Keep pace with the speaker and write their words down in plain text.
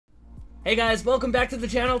Hey guys, welcome back to the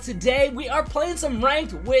channel. Today we are playing some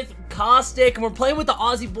ranked with Caustic, and we're playing with the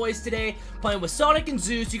Aussie boys today, playing with Sonic and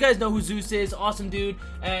Zeus. You guys know who Zeus is, awesome dude.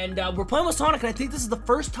 And we're playing with Sonic, and I think this is the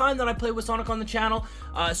first time that I played with Sonic on the channel.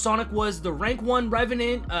 Sonic was the rank 1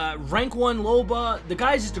 Revenant, rank 1 Loba. The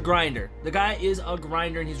guy's just a grinder. The guy is a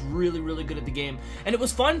grinder, and he's really, really good at the game. And it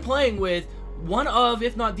was fun playing with one of,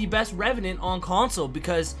 if not the best Revenant on console,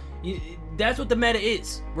 because that's what the meta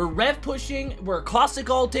is. We're rev pushing, we're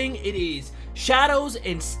caustic ulting, it is shadows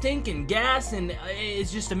and stink and gas, and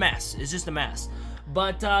it's just a mess. It's just a mess.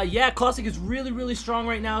 But yeah, Caustic is really, really strong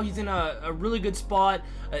right now. He's in a really good spot.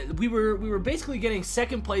 We were basically getting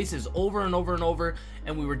second places over and over and over,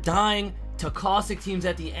 and we were dying to Caustic teams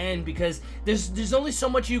at the end because there's only so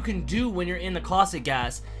much you can do when you're in the Caustic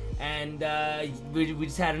gas, and we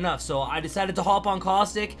just had enough. So I decided to hop on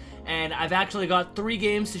Caustic, and I've actually got 3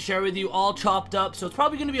 games to share with you, all chopped up. So it's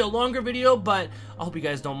probably going to be a longer video, but I hope you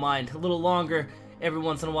guys don't mind. A little longer every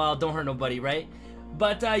once in a while, don't hurt nobody, right?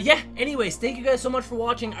 But yeah, anyways, thank you guys so much for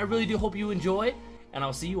watching. I really do hope you enjoy, and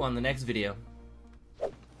I'll see you on the next video.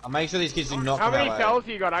 I'll make sure these kids do not How come many out cells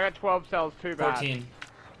you got? I got 12 cells, too bad. 14.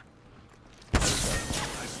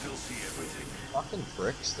 Fucking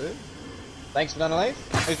bricks, dude. Thanks for none of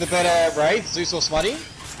Who's the better Wraith, Zeus or Smutty?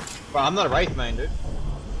 Well, I'm not a Wraith main, dude.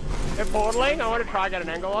 They're portaling. I want to try and get an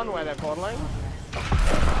angle on where they're portaling.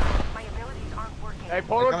 They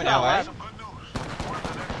portal coming our way.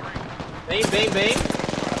 Beam.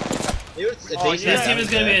 This team is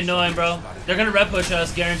gonna be annoying, bro. They're gonna rep push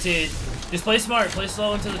us, guaranteed. Just play smart, play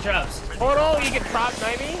slow into the traps. Portal, you get trapped,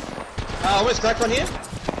 maybe. Almost cracked one here.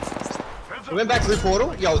 We went back through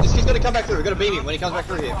portal. Yo, this kid's gonna come back through. We gotta beam him when he comes back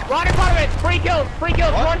through here. Right in front of it. 3 kills. 3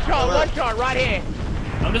 kills. What? One shot, right here.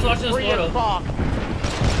 I'm just watching this Free portal. as fuck.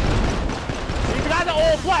 These guys are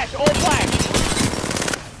all flash, all flash.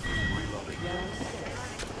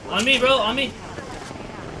 On me, bro, on me.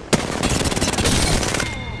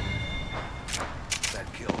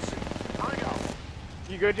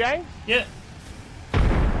 You good, Jay? Yeah.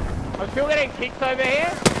 I'm still getting kicks over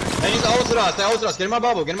here. They just ulted us. They ulted us. Get in my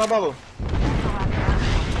bubble. Get in my bubble.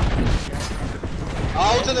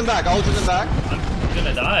 I'll ult them back. I'm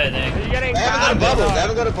gonna die, I think. Are you getting They haven't got a bubble. They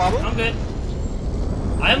haven't got a bubble. I'm good.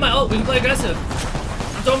 I have my ult. We can play aggressive.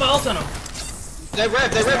 I'm throwing my ult on them. They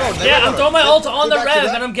rev ult. Yeah, I'm throwing my ult on the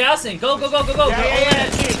rev, and I'm gassing. Go. Yeah, that's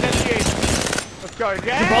you. Let's go,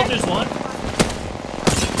 Jay. Gibraltar's one.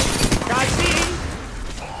 Guys, see.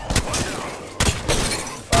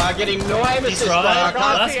 Getting no aim assist. Last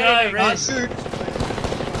guy, Can't Red. shoot.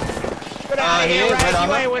 Get out of here, red Red. You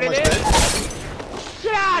armor. ain't what it is.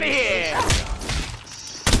 Get out of here.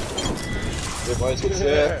 Good boys, good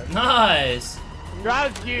shit. Nice.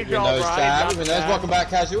 That was huge, Even those tabs, even those welcome back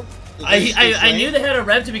casual. I knew they had a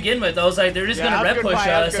rev to begin with. I was like, they're just gonna rev push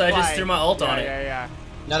us, so I just threw my ult on it. Yeah.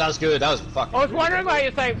 No, that was good. That was fucking. I was wondering why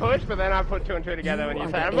you're saying push, but then I put 2 and 2 together when you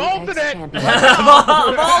said I'm ulted it.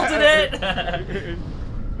 I'm ulted it.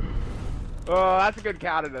 Oh, that's a good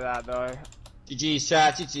counter to that, though. GG's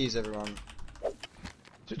chat, GG's everyone.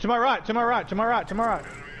 To my right.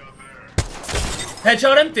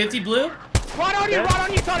 Headshot him, 50 blue. Right on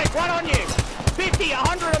you, Sonic, right on you. 50,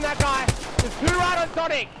 100 on that guy. There's 2 right on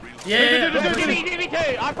Sonic. Yeah. Give me 2.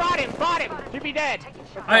 I fight him. Should be dead.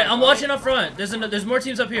 Alright, I'm watching up front. There's more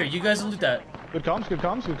teams up here. You guys loot that. Good comms.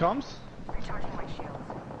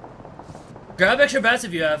 Grab extra bats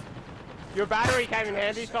if you have. Your battery came in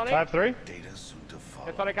handy, Sonic. I have 3.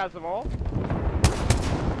 And Sonic has them all.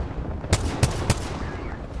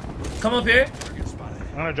 Come up here.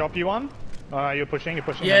 I'm gonna drop you one. You're pushing.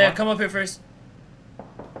 Yeah, come up here first.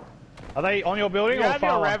 Are they on your building You or have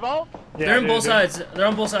far? your Revolt? Yeah, They're in both sides. They're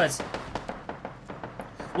on both sides.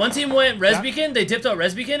 One team went res beacon. They dipped out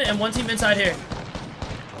res beacon, and one team inside here.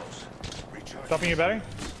 Dropping your battery.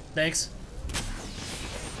 Thanks.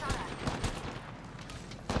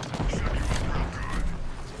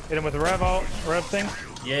 Hit him with the rev thing.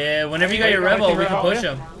 Yeah, whenever you got your rev ult, we can push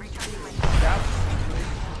them.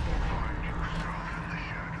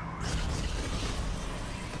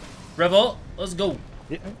 Rev ult, let's go.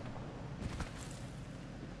 Yeah.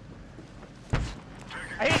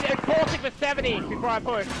 I hit a Caustic for 70 before I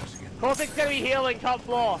push. Caustic's gonna be healing top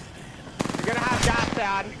floor. You're gonna have gas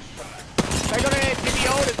down. They're gonna give me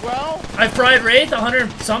ult as well. I fried Wraith,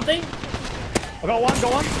 100 something. I got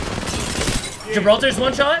one. Gibraltar's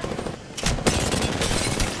one shot.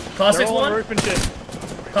 Caustic's They're all on one. roof and shit.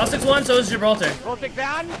 Caustic's one, so is Gibraltar. Caustic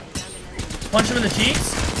down. Punch him in the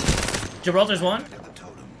cheeks. Gibraltar's one.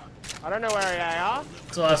 I don't know where they are.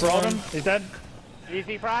 It's the last Brought one. him. He's dead.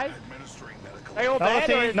 Easy prize. They all dead,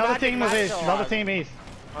 or is Another Magic team Max is east. still Another alive? team east.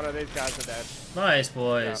 Oh no, these guys are dead. Nice,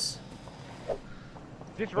 boys.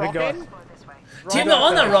 Just Where'd it go? rocking. Team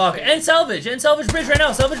on that rock. And salvage bridge right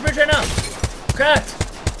now. Salvage bridge right now. Cracked.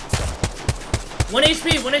 1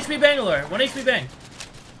 HP. 1 HP Bangalore. 1 HP bang.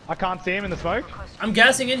 I can't see him in the smoke. I'm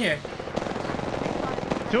gassing in here.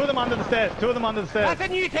 2 of them under the stairs. 2 of them under the stairs.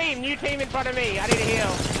 That's a new team in front of me. I need to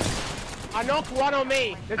heal. I knocked one on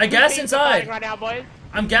me. I gassed inside. Right now, boys.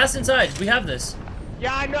 I'm gassed inside. We have this.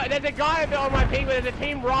 Yeah, I know. There's a guy on my ping, but there's a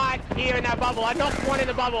team right here in that bubble. I knocked one in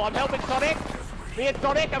the bubble. I'm helping Sonic. Me and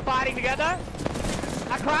Sonic are fighting together.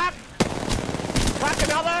 I crack. Crack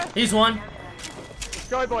another. He's one.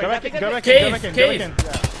 Go, boys. Go I back think in, there's go back in, Cave, go back in, go back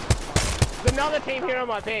in. there's another team here on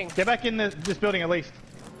my ping. Get back in this building at least.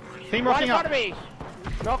 Team Right in rocking front up. of me.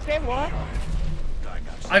 Knocked him. What?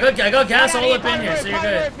 I got gas all up in Front here, roof, so you're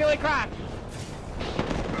front good. roof, Billy cracked.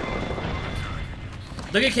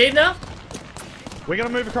 Look at cave now. We're gonna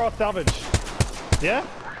move across salvage. Yeah?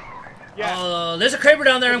 Yeah. There's a Kraber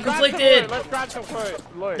down there. I'm Let's grab some conflicted. loot, Let's grab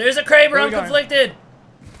some loot. There's a Kraber. Where are I'm we going? conflicted.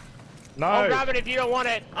 I'll No. grab it if you don't want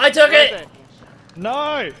it. I took Where's it.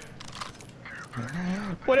 No.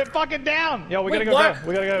 Put it fucking down. Yo, we Wait, gotta go what? there.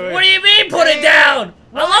 We gotta go. What do you mean put it down?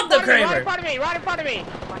 I love the Right in Kraber. front of me, right in front of me.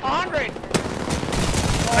 100.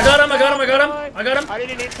 I got him. I got him. I got him. I got him. I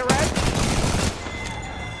didn't need to red.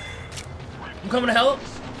 I'm coming to help.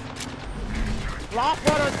 Last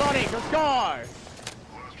one on Sonic, let's go.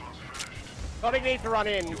 Sonic needs to run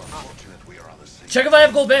in. Check if I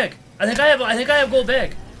have gold bag. I think I have gold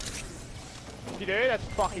bag. You do? That's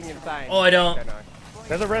fucking insane. Oh, I don't. Okay, no.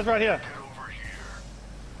 There's a res right here.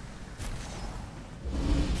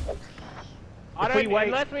 I If we don't, wait-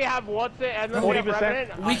 unless we have what's it, unless we have 40%.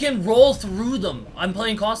 Revenant. We can roll through them. I'm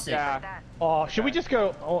playing caustic. Yeah. Oh, should we just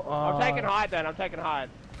go? Oh, I'm taking hide then, I'm taking hide.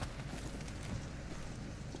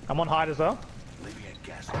 I'm on hide as well. Leaving a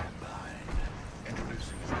gas can behind.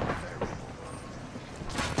 Introducing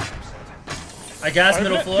I gas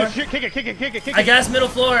middle floor. Shoot, kick it, kick it, kick it, kick I it. gas middle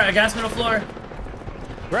floor. I gas middle floor.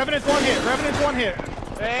 Revenant's one hit. Revenant's one hit.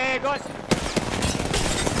 Hey, got.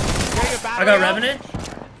 I got Revenant.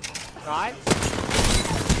 Nice.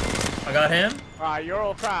 I got him. Alright, you're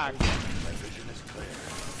all cracked.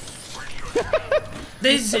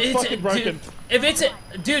 This That's it's fucking broken. dude, if it's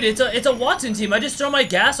a dude, it's a Watson team. I just throw my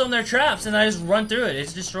gas on their traps and I just run through it. It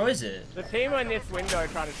just destroys it. The team in this window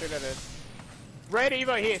trying to shoot at us. Red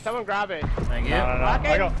Evo here, someone grab it. Thank you. No.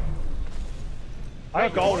 Okay. I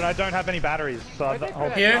got gold and I don't have any batteries. So Where'd they throw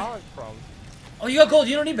that Here? balance from? Oh, you got gold.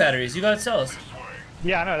 You don't need batteries. You got cells.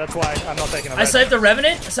 yeah, I know. That's why I'm not taking a I red. sniped the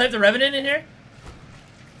Revenant. I sniped the Revenant in here.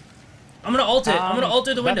 I'm gonna ult it. I'm gonna ult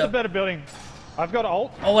through the That's a window. better building. I've got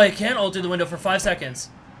ult. Oh, I can ult through the window for 5 seconds.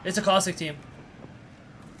 It's a caustic team.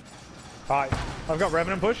 Alright, I've got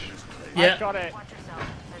Revenant push. I Yeah. got it.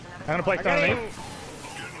 I'm gonna play I'm stone getting... underneath.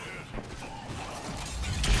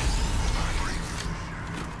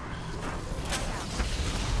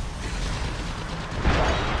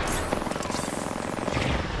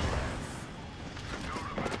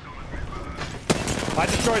 I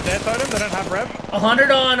destroyed their totem. They don't have rev.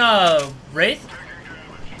 100 on Wraith.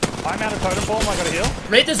 I'm out of totem form. I gotta heal.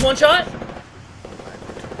 Wraith is one shot.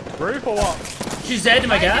 Roof or what? She's dead to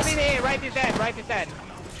my Right gas. is in here, right is dead, right is dead.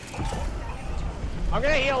 I'm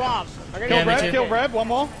gonna heal up. I'm gonna Kill Yeah, me rev. too. Kill rev. One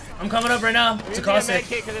more. I'm coming up right now. It's a caustic.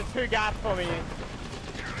 because it's too gas for me.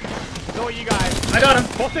 It's all you guys. I got him.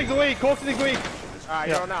 Caustic's weak. Caustic's weak. Alright,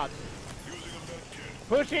 Yeah. you're on out.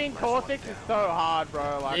 Pushing Cortex is so hard,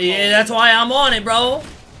 bro. Like, Yeah, that's why I'm on it, bro.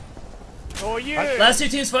 or you. Last 2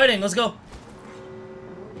 teams fighting. Let's go.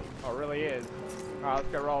 Oh, it really is. Alright, let's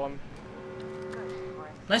go roll him.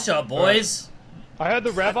 Nice job, boys. I heard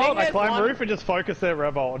the rev I think ult. I there's climbed one- roof and just focused their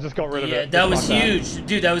rev ult. I just got rid of Yeah, it. that Just was like huge.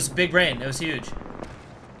 Dude, that was big brain. That was huge.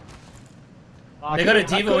 Oh, They got a I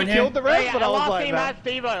Devo could've in here. killed the rev, yeah, but I was last like team has that.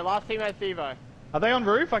 Devo. Last team has Devo. Are they on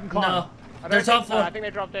roof? I can climb. No. I They're don't top think so. floor. I think they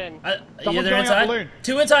dropped in. Yeah, Someone's they're going up inside. balloon.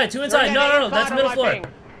 Two inside. Two inside. Yeah, No, they're no, no. That's inside middle on floor. my ping.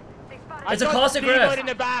 It's a I've got caustic Devo ref. in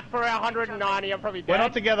the back for our 190. I'm probably dead. We're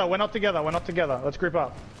not together. We're not together. We're not together. Let's group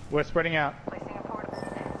up. We're spreading out.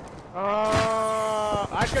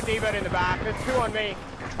 I got Devo in the back. There's 2 on me.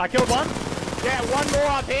 I killed one. Yeah, 1 more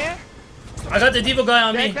up here. I got the Devo guy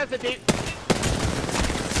on Yeah, me. that's a deep.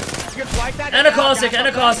 You can flank that. And a down, caustic. down, And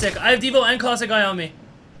a down. caustic. I have Devo and caustic guy on me.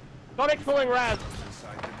 Sonic's pulling res. inside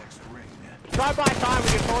the next ring. Try by time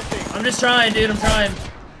with your caustic. I'm just trying, dude. I'm trying.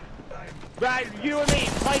 Right, you and me.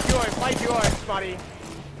 Play duo, Smutty.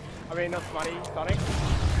 I mean, not Smutty, Sonic.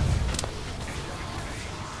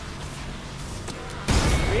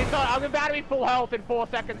 I'm about to be full health in 4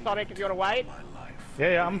 seconds, Sonic, if you want to wait.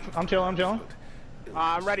 Yeah, I'm chilling. I'm chilling.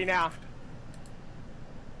 I'm ready now.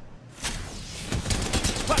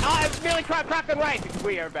 But I nearly cracked and race.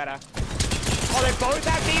 We are better. Oh, they both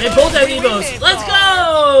have Devos. They both have We win Evos. this, Let's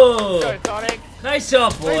Go, go! Sonic. Nice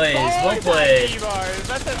job, We boys. both Well have played. Devos.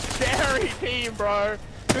 That's a scary team, bro.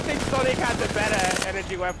 Good thing Sonic has a better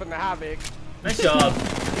energy weapon than Havoc. Nice job.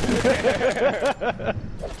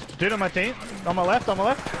 Dude on my team. On my left, on my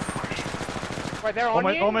left. Wait, they're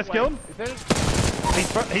on you? Almost Wait, killed. is there...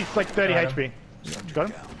 He's like 30 Got HP. Got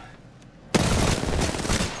him?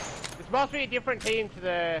 This must be a different team to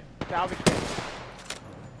the salvage team.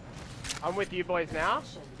 I'm with you boys now.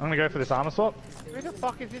 I'm gonna go for this armor swap. Who the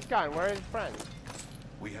fuck is this guy? Where are his friends?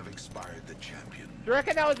 We have expired the champion. Do you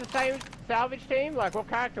reckon that was the same salvage team? Like, what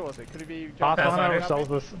character was it? Could it be John Pathfinder Pathfinder. sells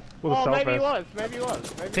this with a Oh, self maybe he rest. was. Maybe he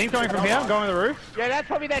was. Maybe Team coming from here, going to the roof. Yeah, that's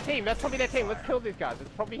probably their team. That's probably their team. Let's kill these guys. It's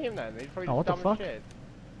probably him then. He's probably Oh, just what dumb the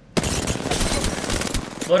as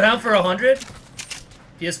shit. Load down for 100.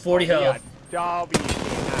 He has 40 health. Yeah, I'll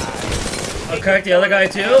crack the other guy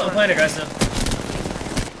too. I'm playing aggressive.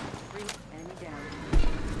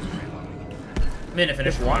 Minute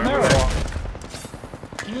finish One there or armor back.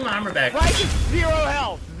 what? Give me my armor back. Right, 0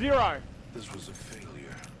 health. 0. This was a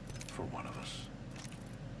failure for one of us.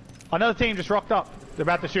 Another team just rocked up. They're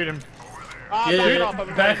about to shoot him.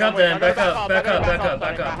 Back up then. Back up. Back up. Back up.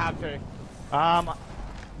 Back I up. have to.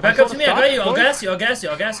 Back up to me. I got you. I'll gas you. I'll gas you.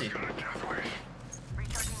 I'll gas you.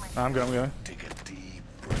 I'm going. Take a deep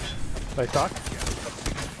breath. They suck.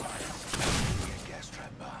 Gas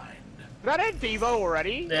trap behind. Is that a Devo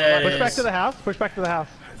already? Yeah, it Push back is. to the house. Push back to the house.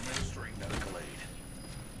 Administering medical aid.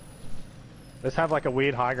 Let's have like a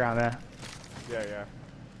weird high ground there. Yeah, yeah.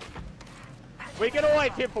 We can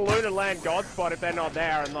always hit balloon and land God spot if they're not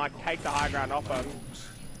there and like take the high ground off them.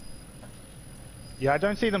 Yeah, I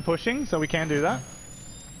don't see them pushing, so we can do that.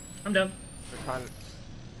 I'm done. We're kind of...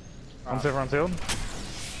 Once everyone's healed.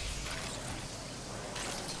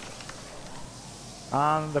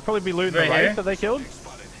 They'll probably be looting Right the here? race that they killed.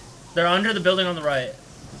 They're under the building on the right.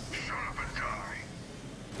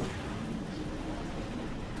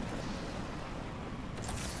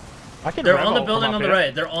 I can They're on the rev-ult building from on up the here.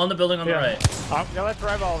 right. They're on the building on the Yeah. right. Yeah, let's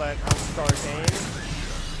rev all that. I'm sorry, team.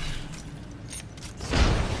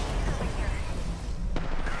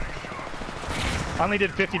 Only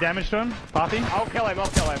did 50 damage to him. Party. I'll kill him. I'll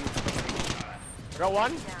kill him. Got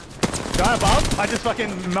one. Guy above. I just fucking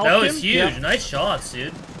melted him. That was huge. Yeah. Nice shots,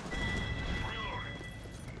 dude.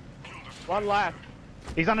 One left.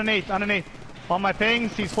 He's underneath. On my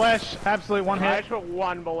pings, he's flesh. Absolute one I hit. just put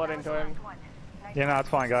one bullet into him. Yeah, no, it's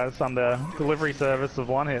fine, guys. I'm the delivery service of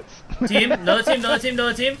one hits. Team. Another team. Another team.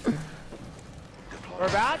 Another team. We're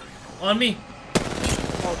about? On me.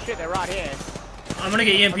 Oh shit, they're right here. I'm gonna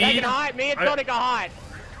get I'm taking EMP'd. height. Me and I- Sonic are height.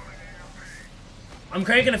 I'm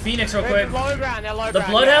cranking a Phoenix real They're quick. low ground. They're low The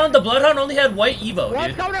ground. Bloodhound. The Bloodhound only had white Evo, One's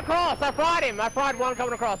dude. coming across. I fried him. I fried one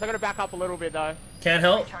coming across. I gotta back up a little bit though. Can't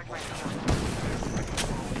help.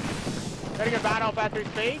 Getting a battle back through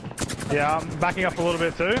speed. Yeah, I'm backing up a little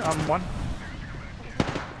bit too. I'm one.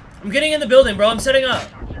 I'm getting in the building, bro. I'm setting up.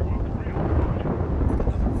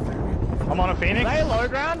 I'm on a Phoenix. Are they low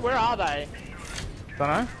ground? Where are they? Don't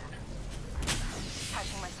know.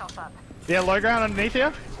 Patching myself up. Yeah, low ground underneath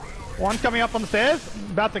here. One's coming up on the stairs.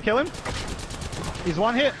 About to kill him. He's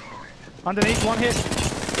one hit. Underneath, one hit.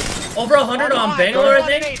 Over 100 on Bangalore,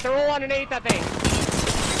 I think. They're all underneath, I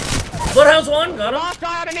think. Bloodhound's one. Got him. Last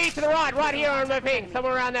guy underneath to the right here on my ping,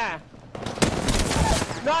 somewhere around there.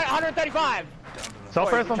 No, 135.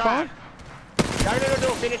 Self-rest on phone. I'm gonna do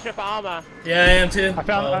a finisher for armor. Yeah, I am too. I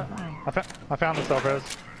found. Oh. I found the self-res.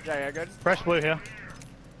 Yeah, good. Fresh blue here.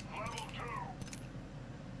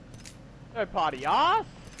 No party ass.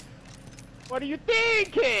 What are you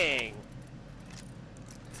thinking?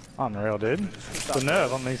 Unreal, dude. The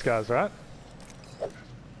nerve on these guys, right?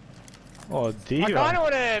 Oh, I Diva. kind of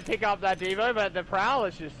want to pick up that Devo, but the Prowl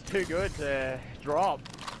is just too good to drop.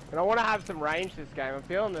 And I want to have some range this game. I'm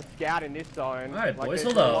feeling the scout in this zone. All right, Like, boys.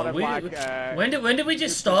 there's Hold a lot on. of, When did we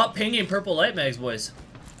just stop pinging purple light mags, boys?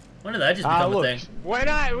 When did that just become a look. thing? When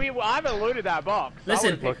I haven't looted that box. Listen, I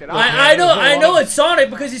would've picked it up. I know it's Sonic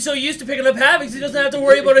because he's so used to picking up Havocs, he doesn't have to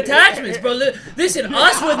worry about attachments, bro. Listen,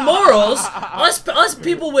 us with morals, us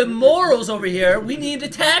people with morals over here, we need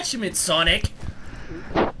attachments, Sonic.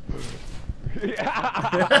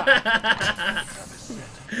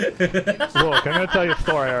 Look, I'm gonna tell you a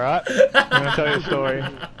story, alright? I'm gonna tell you a story.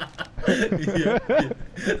 Yeah,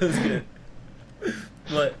 that's good.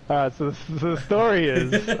 What? Alright, so the story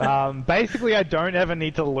is, basically I don't ever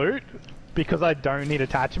need to loot. because I don't need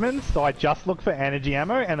attachments, so I just look for energy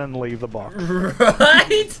ammo and then leave the box.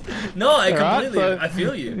 Right? No, I completely, so, I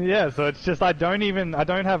feel you. Yeah, so it's just I don't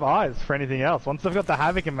have eyes for anything else. Once I've got the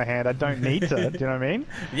Havoc in my hand, I don't need to. Do you know what I mean?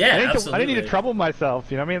 Yeah, I don't need to trouble myself.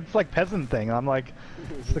 You know what I mean? It's like peasant thing. I'm like,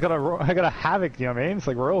 I got a Havoc. You know what I mean? It's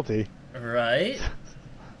like royalty. Right?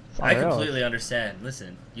 I completely understand.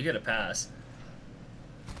 Listen, you get a pass.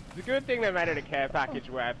 It's a good thing they made it a care package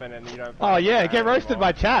weapon and you don't. Oh yeah, get roasted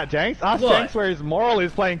by chat, Janks. Ask What? Janks where his moral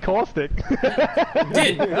is playing caustic.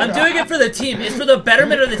 Dude, I'm doing it for the team. It's for the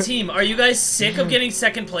betterment of the team. Are you guys sick of getting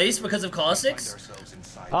second place because of caustics?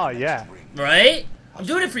 Oh yeah. Right? I'm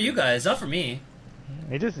doing it for you guys, not for me.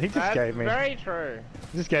 He just That's gave me. very true.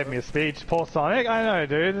 He just gave me a speech. Poor Sonic. I know,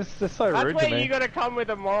 dude. It's just so That's rude where to me. you gotta come with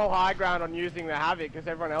a moral high ground on using the Havoc because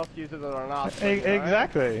everyone else uses it on us.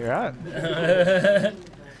 Exactly. Right.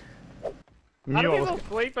 How do Knew I people was-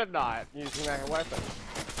 sleep at night using that weapon?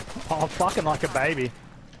 Oh, fucking like a baby.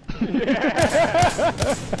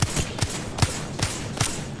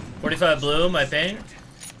 45 blue, my ping.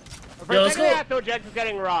 For Yo, a let's second go. I thought Jax was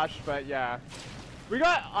getting rushed, but yeah.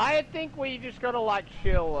 I think we just gotta like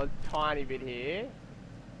chill a tiny bit here.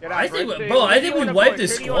 Get I our think, Britsu. bro, I Who think do we you wanna wiped push?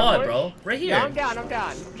 this Who do you wanna squad, push? bro. Right here. Yeah, I'm down, I'm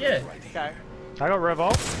down. Yeah. Okay. I got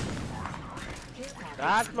Revolt.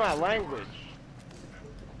 That's my language.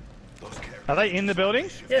 Are they in the building?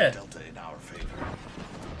 Yeah. Delta in our favor.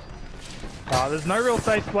 There's no real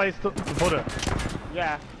safe place to put it.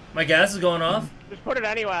 Yeah. My gas is going off. Just put it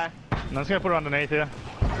anywhere. I'm just gonna put it underneath here.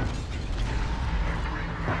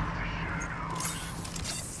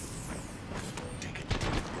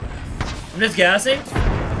 I'm just gassing.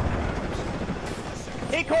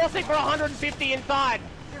 He caustic for 150 inside.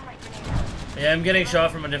 Yeah, I'm getting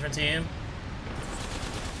shot from a different team.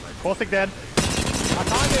 Caustic dead. I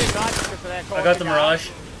can't do ignite because of that I got the caustic Mirage.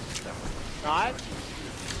 Nice.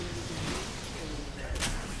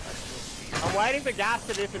 I'm waiting for gas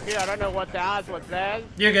to disappear. I don't know what's ours, what's theirs.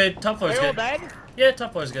 You're good. Top floor's Are you all good. dead? Yeah,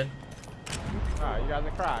 top floor's good. Alright, you guys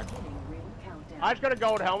are cracked. I just got a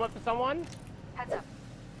gold helmet for someone. Heads up.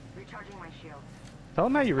 Recharging my shields. Tell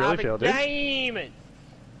them how you really feel, dude. Damn it.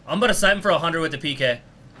 I'm about to sight him for 100 with the PK.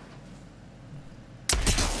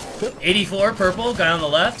 84, purple, guy on the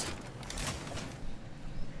left.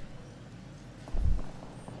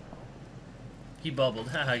 He bubbled.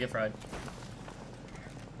 Haha, get fried.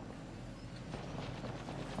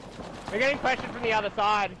 We're getting pressured from the other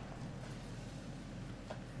side.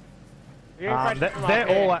 We're getting pressured from up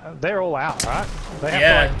here. They're all out, right? They have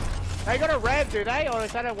Yeah. to, like, They got a rev, do they? Or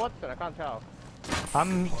is that a Watson? I can't tell.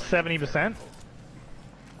 I'm 70%.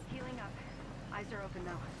 Healing up. Eyes are open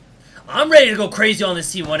though. I'm ready to go crazy on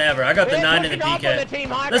this team whenever. I got the They're 9 in the pushing up on the PK. team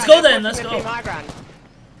high Let's ground. go They're then, let's pushing the go. team high ground.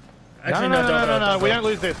 Actually, No. We don't. don't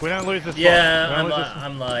lose this. We don't lose this. Yeah, spot. We don't lose this.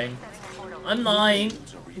 I'm lying. I'm lying.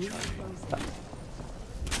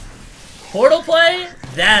 Portal play?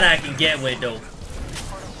 That I can get with, though.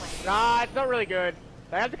 Nah, it's not really good.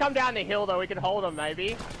 They have to come down the hill, though. We can hold them,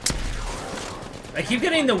 maybe. I keep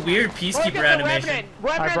getting the weird Peacekeeper animation.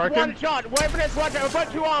 Revenant's broken. one shot. Revenant's one shot. We've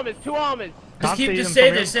got two armors. Can't see Just them stay from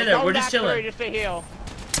there, here. stay there. We're Going just back through chilling. just to heal.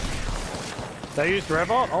 They used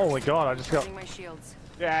Revolt? Oh my god, I just got My shields.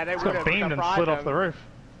 Yeah, they would have beamed and slid off the roof.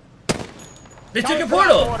 They took a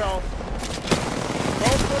portal. Multiple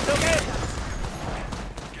took it.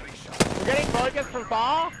 We're getting focused from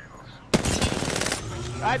far.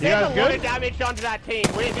 There's guys a lot good? of damage onto that team.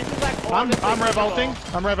 This is like I'm revolting.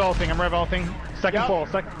 I'm revolting. Second Yup. floor.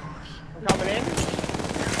 Second. I'm coming in.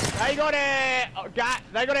 They got a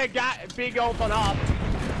big ult on up.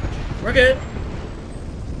 We're good.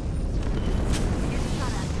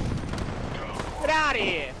 Get out of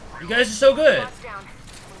here. You guys are so good. Bots down.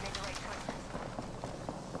 We made the right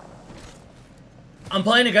choice. I'm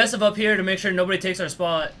playing aggressive up here to make sure nobody takes our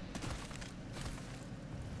spot.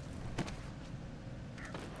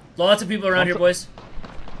 Lots of people around here, boys.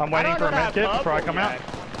 I'm waiting for a med kit before I come out.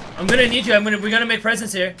 I'm gonna need you. We gotta make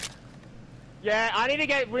presence here. Yeah, I need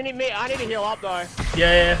to heal up though.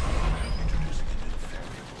 Yeah.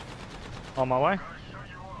 On my way.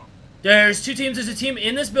 There's two teams. There's a team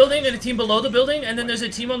in this building and a team below the building, and then there's a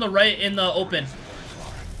team on the right in the open.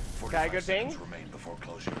 Okay, good thing. Remain before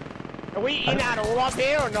closure. Are we in at all up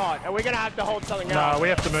here or not? Are we gonna have to hold something else? No, we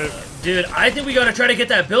have to move. Dude, I think we gotta try to get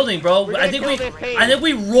that building, bro. We're I gonna think kill this team. I think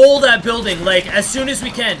we roll that building like as soon as we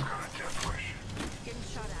can. Getting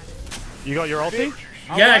shot at. You got your ulti?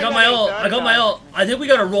 Yeah, I got my ult. third I got my time. ult. I think we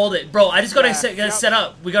gotta roll it, bro. I just gotta Yeah, get set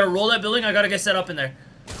up. We gotta roll that building. I gotta get set up in there.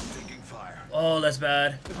 Taking fire. Oh, that's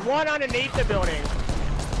bad. There's one underneath the building.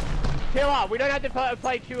 chill up. We don't have to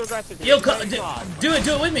play too aggressively. Yo, do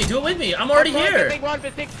it with me. Do it with me. I'm already I'm here. focusing 1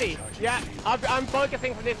 for 60. Yeah, I'm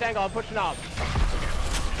focusing from this angle. I'm pushing up.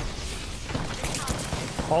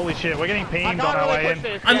 Holy shit, we're getting I pinged can't on our really way push in.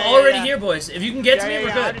 this. I'm Yeah, already yeah. here, boys. If you can get to me,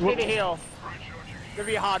 we're I good. just need to heal. It's gonna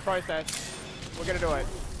be a hard process. We're gonna do it.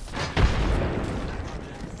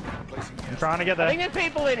 I'm trying to get I there. think there's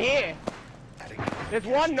people in here. There's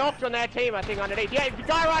one knocked on their team, I think, underneath. Yeah, the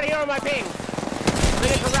guy right here on my ping. I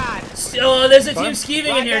think it's a rat. Oh, there's a team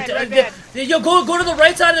skeeving in here. Right there. Yo, go to the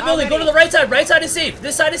right side of the building. Go to the right side. Right side is safe.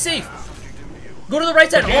 This side is safe. Go to the right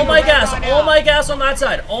side. All my gas. All my gas on that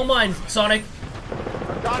side. All mine, Sonic.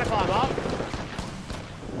 I'm trying to climb up.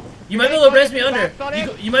 You might be able to res me under.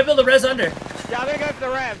 You might be able to res under. Yeah, I'm gonna go for the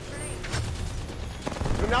rev.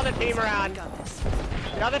 There's another team around.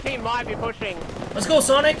 The other team might be pushing. Let's go,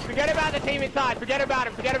 Sonic. Forget about the team inside. Forget about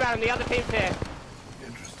him. Forget about him. The other team's here.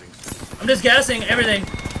 I'm just gassing everything.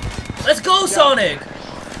 Let's go, Sonic.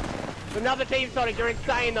 There's another team, Sonic. You're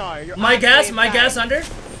insane, though. You're My gas insane. under.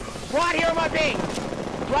 Right here on my ping.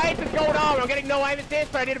 Race is going on. I'm getting no aim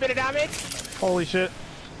assist, but I did a bit of damage. Holy shit.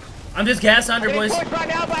 I'm just gas under, I'm getting boys. pushed right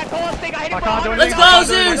now by a caustic. I hit him I can't do Let's anything. go,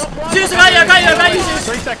 Zeus. Zeus, I got you, Zeus.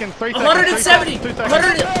 3 seconds, 3 seconds. 170. 2 seconds.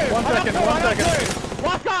 100. 1 second, 1 second.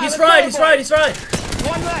 Last guy, He's let's fried. go, He's boys. fried. He's fried.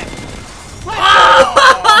 One left.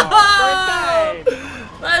 Oh!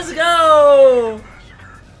 Let's go.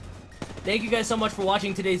 Thank you guys so much for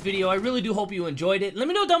watching today's video. I really do hope you enjoyed it. Let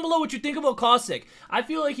me know down below what you think about Caustic. I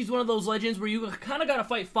feel like he's one of those legends where you kind of got to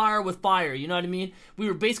fight fire with fire, you know what I mean? We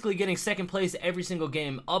were basically getting second place every single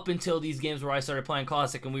game up until these games where I started playing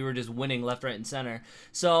Caustic and we were just winning left, right, and center.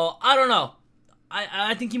 So, I don't know.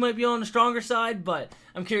 I think he might be on the stronger side, but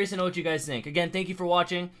I'm curious to know what you guys think. Again, thank you for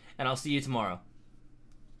watching, and I'll see you tomorrow.